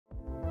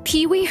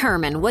Wee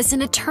Herman was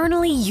an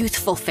eternally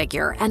youthful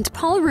figure, and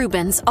Paul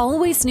Reubens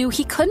always knew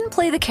he couldn't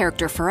play the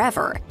character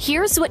forever.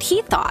 Here's what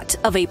he thought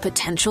of a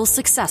potential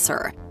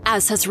successor.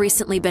 As has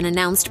recently been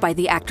announced by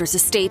the actor's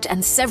estate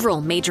and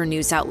several major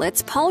news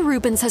outlets, Paul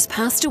Reubens has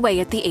passed away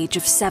at the age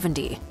of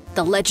 70.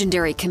 The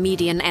legendary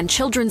comedian and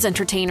children's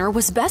entertainer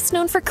was best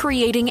known for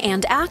creating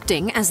and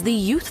acting as the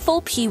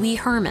youthful Wee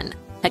Herman,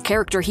 a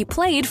character he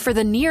played for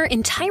the near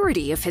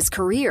entirety of his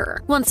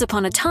career. Once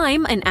upon a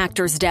time, an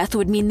actor's death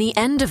would mean the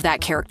end of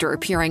that character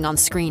appearing on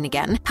screen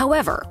again.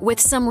 However, with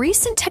some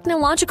recent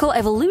technological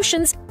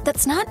evolutions,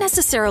 that's not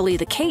necessarily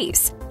the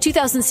case.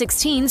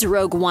 2016's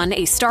Rogue One,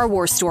 a Star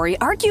Wars story,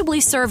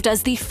 arguably served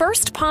as the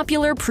first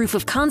popular proof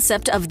of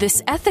concept of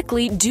this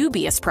ethically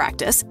dubious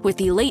practice, with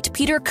the late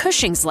Peter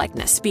Cushing's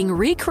likeness being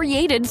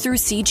recreated through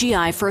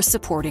CGI for a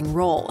supporting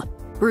role.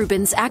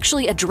 Reubens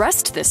actually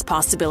addressed this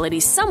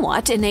possibility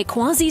somewhat in a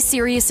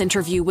quasi-serious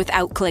interview with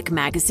Outclick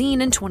magazine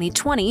in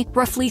 2020,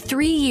 roughly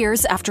 3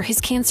 years after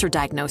his cancer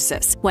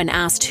diagnosis. When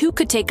asked who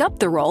could take up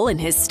the role in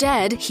his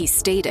stead, he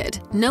stated,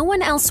 "No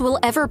one else will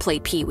ever play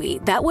Pee-wee.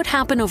 That would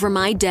happen over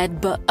my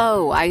dead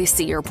Oh, I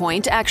see your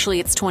point.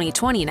 Actually, it's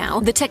 2020 now.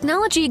 The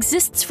technology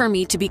exists for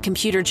me to be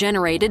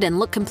computer-generated and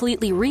look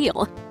completely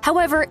real.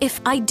 However,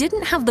 if I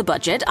didn't have the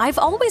budget, I've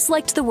always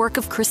liked the work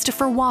of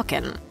Christopher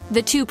Walken."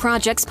 The two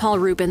projects Paul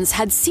Reubens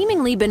had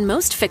seemingly been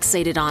most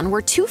fixated on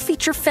were two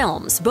feature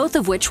films, both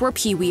of which were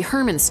Wee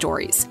Herman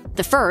stories.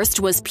 The first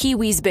was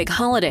Pee-wee's Big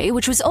Holiday,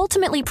 which was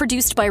ultimately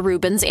produced by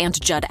Reubens and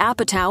Judd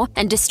Apatow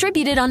and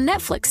distributed on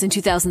Netflix in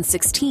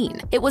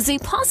 2016. It was a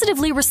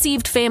positively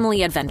received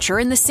family adventure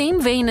in the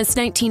same vein as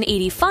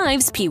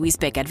 1985's Pee-wee's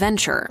Big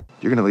Adventure.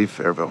 You're gonna leave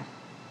Fairville,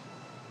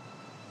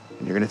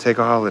 and you're gonna take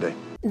a holiday.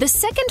 The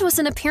second was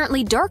an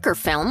apparently darker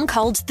film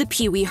called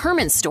The Wee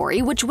Herman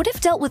Story, which would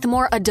have dealt with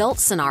more adult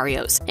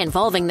scenarios,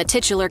 involving the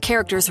titular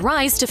character's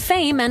rise to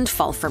fame and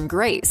fall from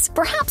grace.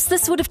 Perhaps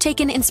this would have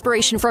taken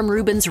inspiration from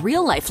Reubens'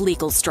 real-life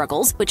legal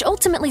struggles, which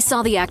ultimately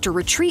saw the actor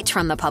retreat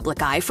from the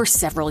public eye for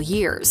several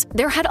years.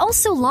 There had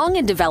also long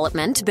in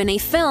development been a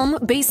film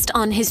based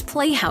on his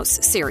Playhouse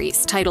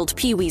series, titled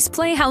Pee-wee's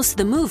Playhouse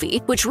the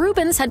Movie, which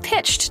Reubens had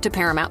pitched to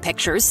Paramount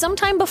Pictures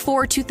sometime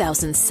before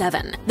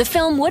 2007. The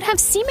film would have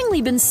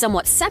seemingly been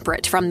somewhat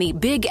separate from the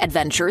big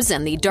adventures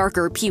and the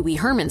darker Wee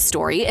Herman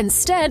story,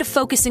 instead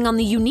focusing on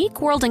the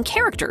unique world and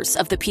characters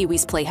of the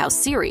Pee-wee's Playhouse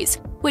series,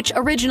 which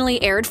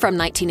originally aired from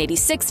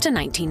 1986 to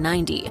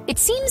 1990. It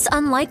seems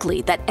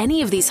unlikely that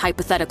any of these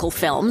hypothetical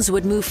films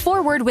would move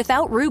forward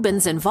without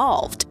Reubens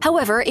involved.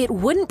 However, it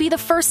wouldn't be the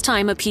first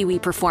time a Pee-wee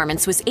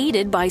performance was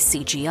aided by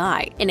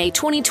CGI. In a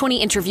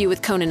 2020 interview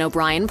with Conan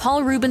O'Brien,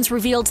 Paul Reubens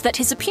revealed that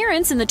his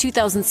appearance in the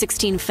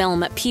 2016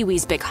 film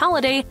Pee-wee's Big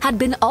Holiday had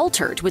been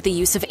altered with the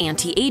use of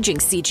anti-aging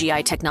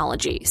CGI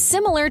technology,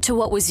 similar to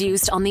what was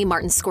used on the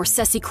Martin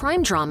Scorsese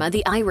crime drama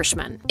The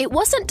Irishman. It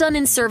wasn't done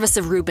in service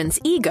of Reubens'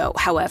 ego,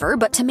 however,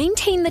 but to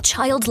maintain the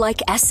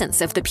childlike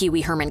essence of the Wee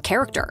Herman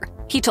character.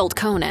 He told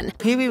Conan,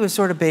 Pee-wee was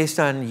sort of based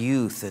on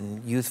youth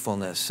and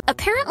youthfulness.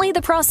 Apparently,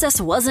 the process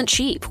wasn't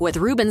cheap, with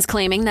Reubens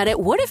claiming that it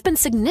would have been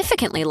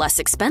significantly less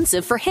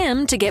expensive for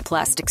him to get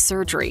plastic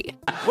surgery.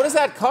 What does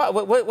that cost?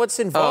 What's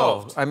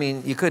involved? Oh, I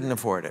mean, you couldn't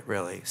afford it,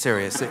 really.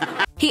 Seriously.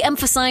 He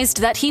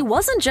emphasized that he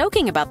wasn't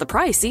joking about the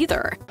price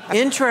either.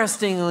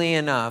 Interestingly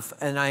enough,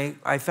 and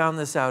I found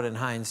this out in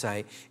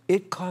hindsight,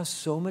 it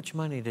cost so much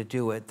money to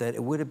do it that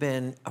it would have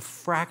been a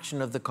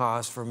fraction of the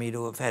cost for me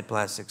to have had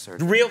plastic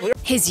surgery. Really?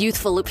 His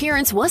youthful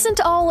appearance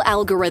wasn't all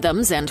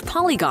algorithms and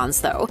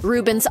polygons, though.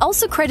 Reubens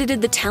also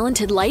credited the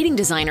talented lighting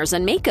designers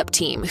and makeup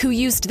team who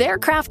used their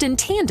craft in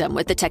tandem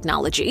with the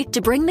technology to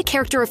bring the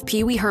character of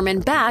Wee Herman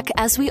back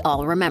as we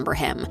all remember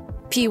him.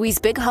 Pee-wee's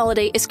Big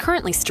Holiday is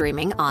currently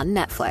streaming on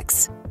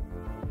Netflix.